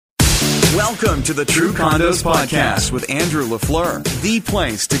Welcome to the True Condos Podcast with Andrew LaFleur, the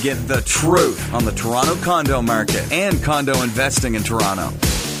place to get the truth on the Toronto condo market and condo investing in Toronto.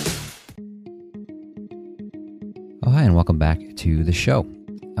 Oh, hi, and welcome back to the show.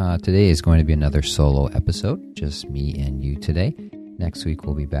 Today is going to be another solo episode, just me and you today. Next week,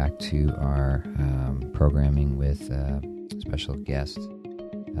 we'll be back to our programming with a special guest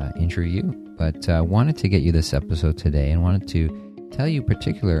interview. But wanted to get you this episode today and wanted to tell you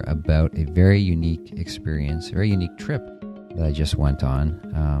particular about a very unique experience, a very unique trip that I just went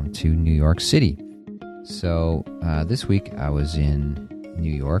on to New York City. So this week I was in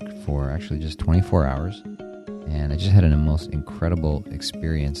New York for actually just 24 hours, and I just had a most incredible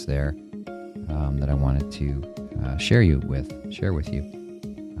experience there that I wanted to share with you.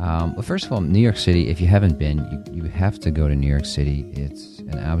 Well, first of all, New York City, if you haven't been, you have to go to New York City. It's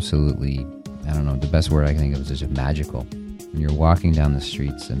an absolutely, I don't know, the best word I can think of is just magical. When you're walking down the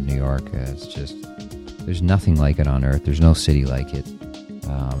streets of New York, it's just, there's nothing like it on earth. There's no city like it.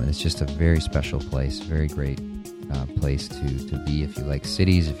 And it's just a very special place, very great place to be if you like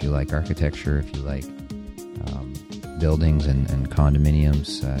cities, if you like architecture, if you like buildings and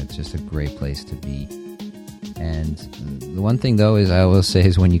condominiums. It's just a great place to be. And the one thing, though, is I will say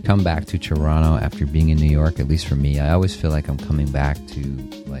is when you come back to Toronto after being in New York, at least for me, I always feel like I'm coming back to,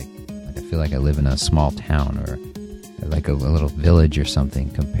 like I feel like I live in a small town or like a little village or something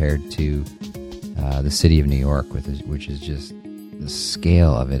compared to the city of New York, which is just the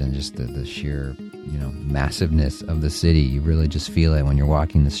scale of it and just the sheer, massiveness of the city. You really just feel it when you're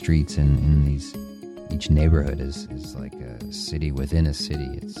walking the streets, and in these, each neighborhood is like a city within a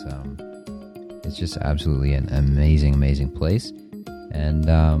city. It's just absolutely an amazing place. And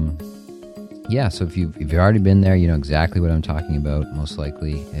so if you've already been there, you know exactly what I'm talking about, most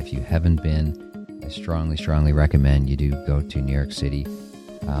likely. If you haven't been, I strongly recommend you do go to New York City.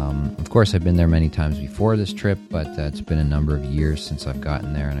 Of course, I've been there many times before this trip, but it's been a number of years since I've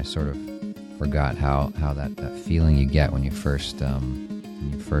gotten there, and I sort of forgot how that feeling you get when you first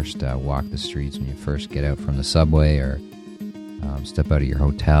walk the streets, when you first get out from the subway or step out of your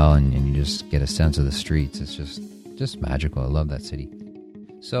hotel, and you just get a sense of the streets. It's just magical. I love that city.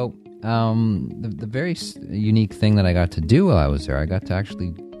 So the very unique thing that I got to do while I was there, I got to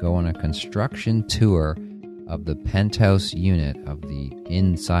actually go on a construction tour of the penthouse unit of the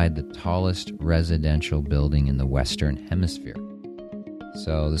inside the tallest residential building in the Western Hemisphere.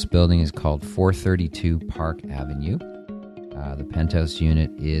 So this building is called 432 Park Avenue. The penthouse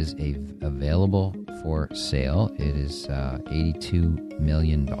unit is available for sale. It is $82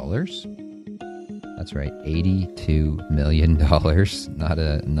 million. That's right, $82 million. Not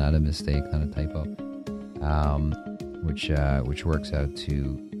a mistake, not a typo. Which works out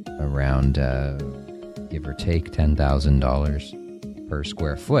to around, give or take, $10,000 per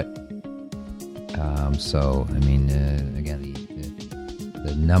square foot. So, I mean, again,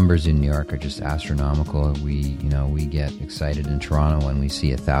 the numbers in New York are just astronomical. We get excited in Toronto when we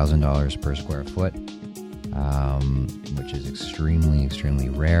see $1,000 per square foot, which is extremely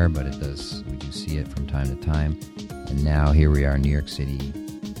rare, but we do see it from time to time. And now here we are in New York City,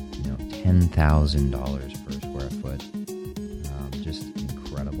 $10,000 per square foot. Just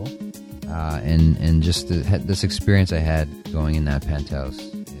incredible. And just this experience I had going in that penthouse,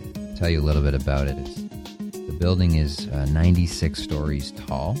 I'll tell you a little bit about it. The building is 96 stories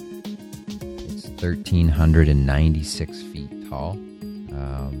tall. It's 1,396 feet tall.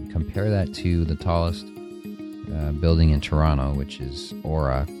 Compare that to the tallest building in Toronto, which is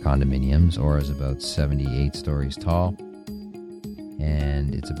Aura Condominiums. Aura is about 78 stories tall.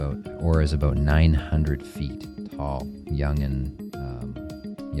 And Aura is about 900 feet tall. Young and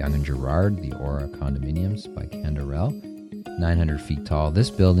Gerard, the Aura Condominiums by Canderel, 900 feet tall. This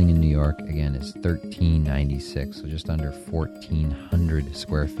building in New York, again, is 1,396, so just under 1,400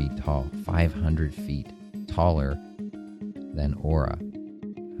 square feet tall, 500 feet taller than Aura.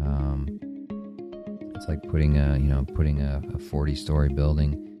 It's like putting a 40-story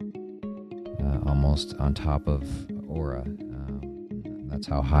building almost on top of Aura. That's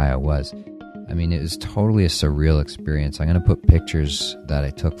how high it was. I mean, it was totally a surreal experience. I'm going to put pictures that I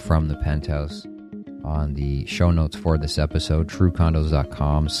took from the penthouse on the show notes for this episode,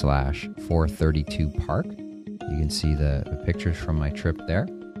 truecondos.com/432park. You can see the pictures from my trip there.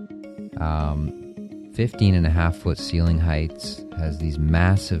 15.5-foot ceiling heights, has these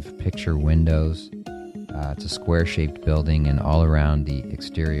massive picture windows. It's a square-shaped building, and all around the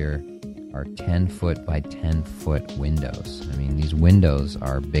exterior are 10-foot by 10-foot windows. I mean, these windows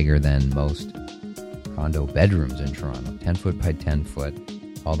are bigger than most condo bedrooms in Toronto. 10-foot by 10-foot,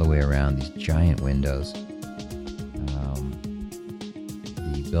 all the way around, these giant windows.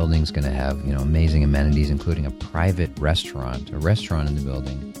 The building's going to have, amazing amenities, including a private restaurant in the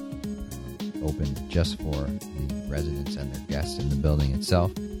building, open just for the residents and their guests in the building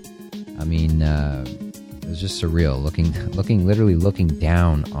itself. I mean, it was just surreal, literally looking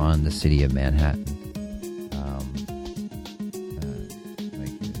down on the city of Manhattan.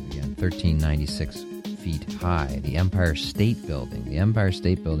 1396 feet high. The Empire State Building. The Empire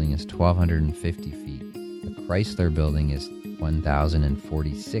State Building is 1,250 feet. The Chrysler Building is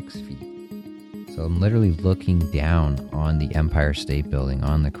 1,046 feet. So I'm literally looking down on the Empire State Building,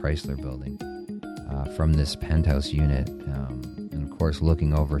 on the Chrysler Building, from this penthouse unit, and of course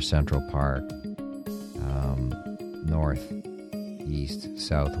looking over Central Park, north, east,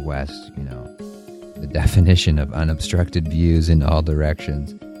 southwest. The definition of unobstructed views in all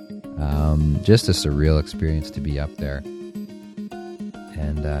directions. Just a surreal experience to be up there,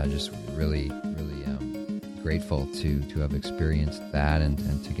 and just really grateful to have experienced that and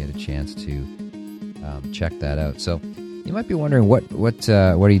to get a chance to check that out. So you might be wondering what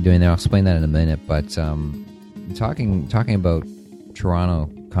are you doing there? I'll explain that in a minute. But talking about Toronto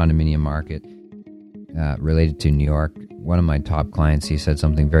condominium market related to New York, one of my top clients, he said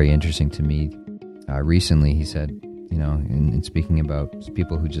something very interesting to me recently. He said, in speaking about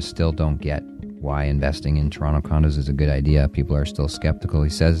people who just still don't get why investing in Toronto condos is a good idea, people are still skeptical. He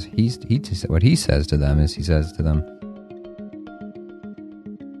says what he says to them is, he says to them,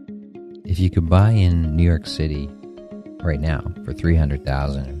 if you could buy in New York City right now for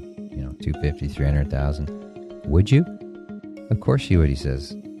 $300,000, $250,000, $300,000, would you? Of course you would, he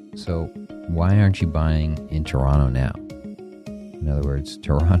says. So why aren't you buying in Toronto now? In other words,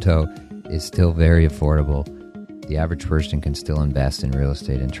 Toronto is still very affordable. The average person can still invest in real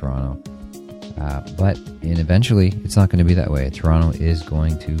estate in Toronto. But eventually, it's not going to be that way. Toronto is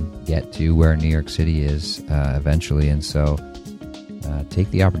going to get to where New York City is eventually. And so take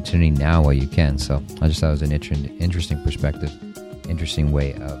the opportunity now while you can. So I just thought it was an interesting perspective, interesting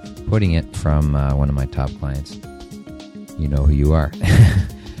way of putting it from one of my top clients. You know who you are.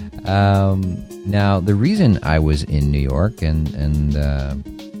 Now, the reason I was in New York and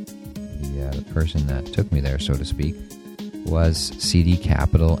the person that took me there, so to speak, was CD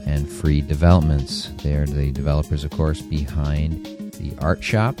Capital and Freed Developments. They're the developers, of course, behind the Art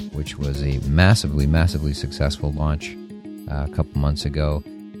Shop, which was a massively successful launch a couple months ago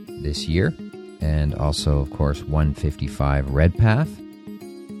this year, and also, of course, 155 Redpath.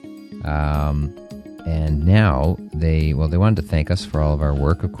 And now they wanted to thank us for all of our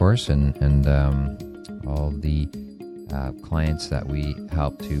work, of course, and all the clients that we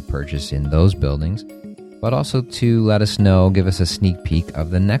helped to purchase in those buildings, but also to let us know, give us a sneak peek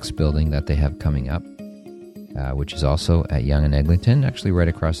of the next building that they have coming up, which is also at Yonge and Eglinton, actually right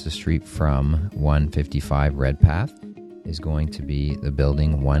across the street from 155 Redpath, is going to be the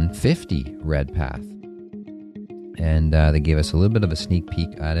building 150 Redpath. And they gave us a little bit of a sneak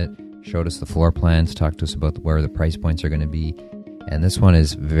peek at it, showed us the floor plans, talked to us about where the price points are going to be, and this one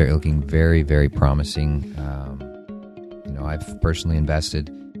is looking very, very promising. I've personally invested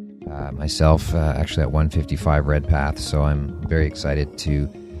myself actually at 155 Redpath, so I'm very excited to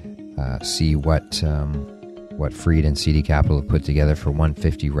see what Freed and CD Capital have put together for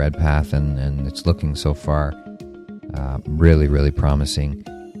 150 Redpath, and it's looking so far really, really promising.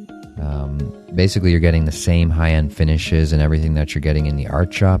 Basically, you're getting the same high-end finishes and everything that you're getting in the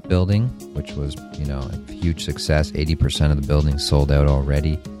Art Shop building, which was, a huge success. 80% of the building sold out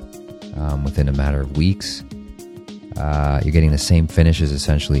already within a matter of weeks. You're getting the same finishes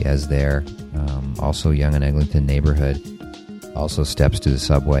essentially as there. Also, Yonge and Eglinton neighborhood, also steps to the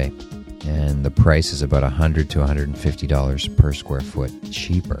subway, and the price is about $100 to $150 per square foot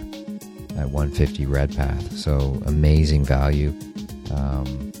cheaper at 150 Redpath. So amazing value.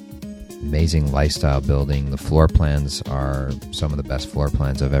 Amazing lifestyle building. The floor plans are some of the best floor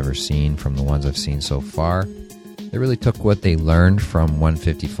plans I've ever seen from the ones I've seen so far. They really took what they learned from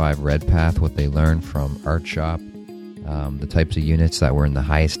 155 Redpath, what they learned from Art Shop, the types of units that were in the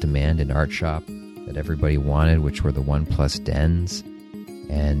highest demand in Art Shop that everybody wanted, which were the 1+ dens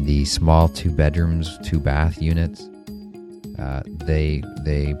and the small 2 bedrooms, 2 bath units.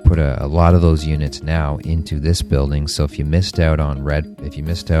 They put a lot of those units now into this building. So if you missed out on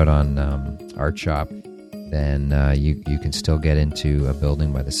Art Shop, then you can still get into a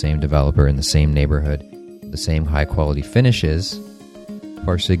building by the same developer in the same neighborhood, the same high quality finishes,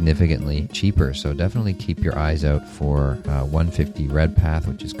 for significantly cheaper. So definitely keep your eyes out for 150 Redpath,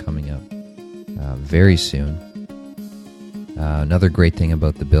 which is coming up very soon. Another great thing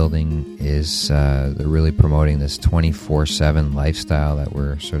about the building is they're really promoting this 24/7 lifestyle that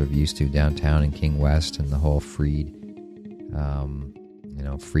we're sort of used to downtown in King West, and the whole Freed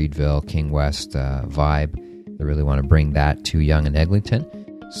Freedville, King West vibe. They really want to bring that to Yonge and Eglinton.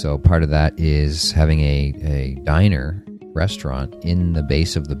 So part of that is having a diner restaurant in the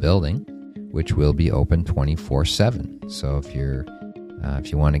base of the building, which will be open 24/7. So if you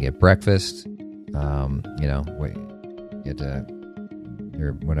want to get breakfast, get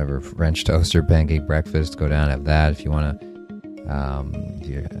your whatever French toast or pancake breakfast, go down and have that. If you want to, if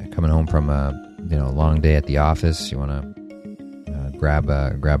you're coming home from a long day at the office, you want to grab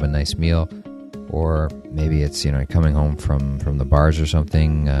a nice meal. Or maybe it's coming home from the bars or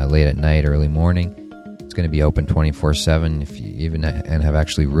something late at night, early morning. It's going to be open 24/7. If you even and have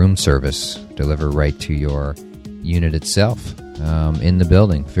actually room service deliver right to your unit itself in the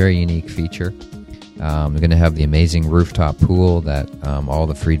building. Very unique feature. We're going to have the amazing rooftop pool that all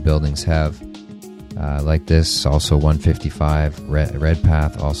the Freed buildings have like this. Also 155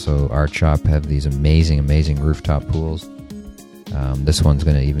 Redpath, also Art Shop have these amazing rooftop pools. This one's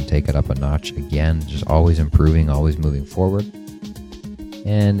going to even take it up a notch again, just always improving, always moving forward.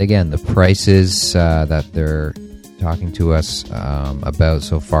 And again, the prices that they're talking to us about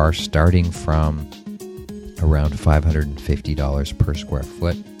so far, starting from around $550 per square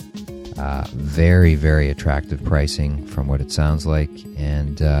foot. Very, very attractive pricing from what it sounds like,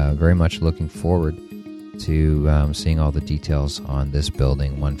 and very much looking forward to seeing all the details on this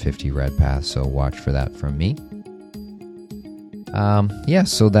building, 150 Redpath, so watch for that from me.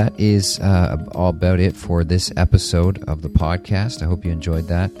 So that is all about it for this episode of the podcast. I hope you enjoyed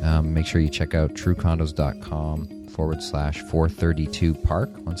that. Make sure you check out truecondos.com/432 Park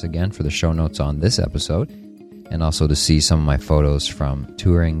once again for the show notes on this episode, and also to see some of my photos from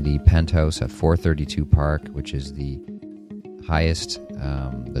touring the penthouse at 432 Park, which is the highest,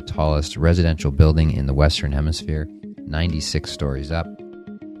 the tallest residential building in the Western Hemisphere, 96 stories up.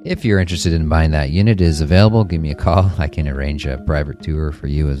 If you're interested in buying that unit, it is available. Give me a call. I can arrange a private tour for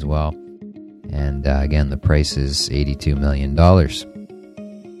you as well. And again, the price is $82 million.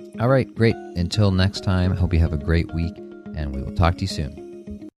 All right, great. Until next time, I hope you have a great week, and we will talk to you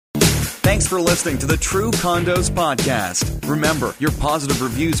soon. Thanks for listening to the True Condos podcast. Remember, your positive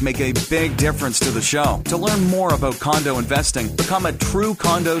reviews make a big difference to the show. To learn more about condo investing, become a True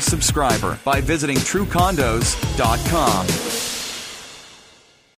Condos subscriber by visiting truecondos.com.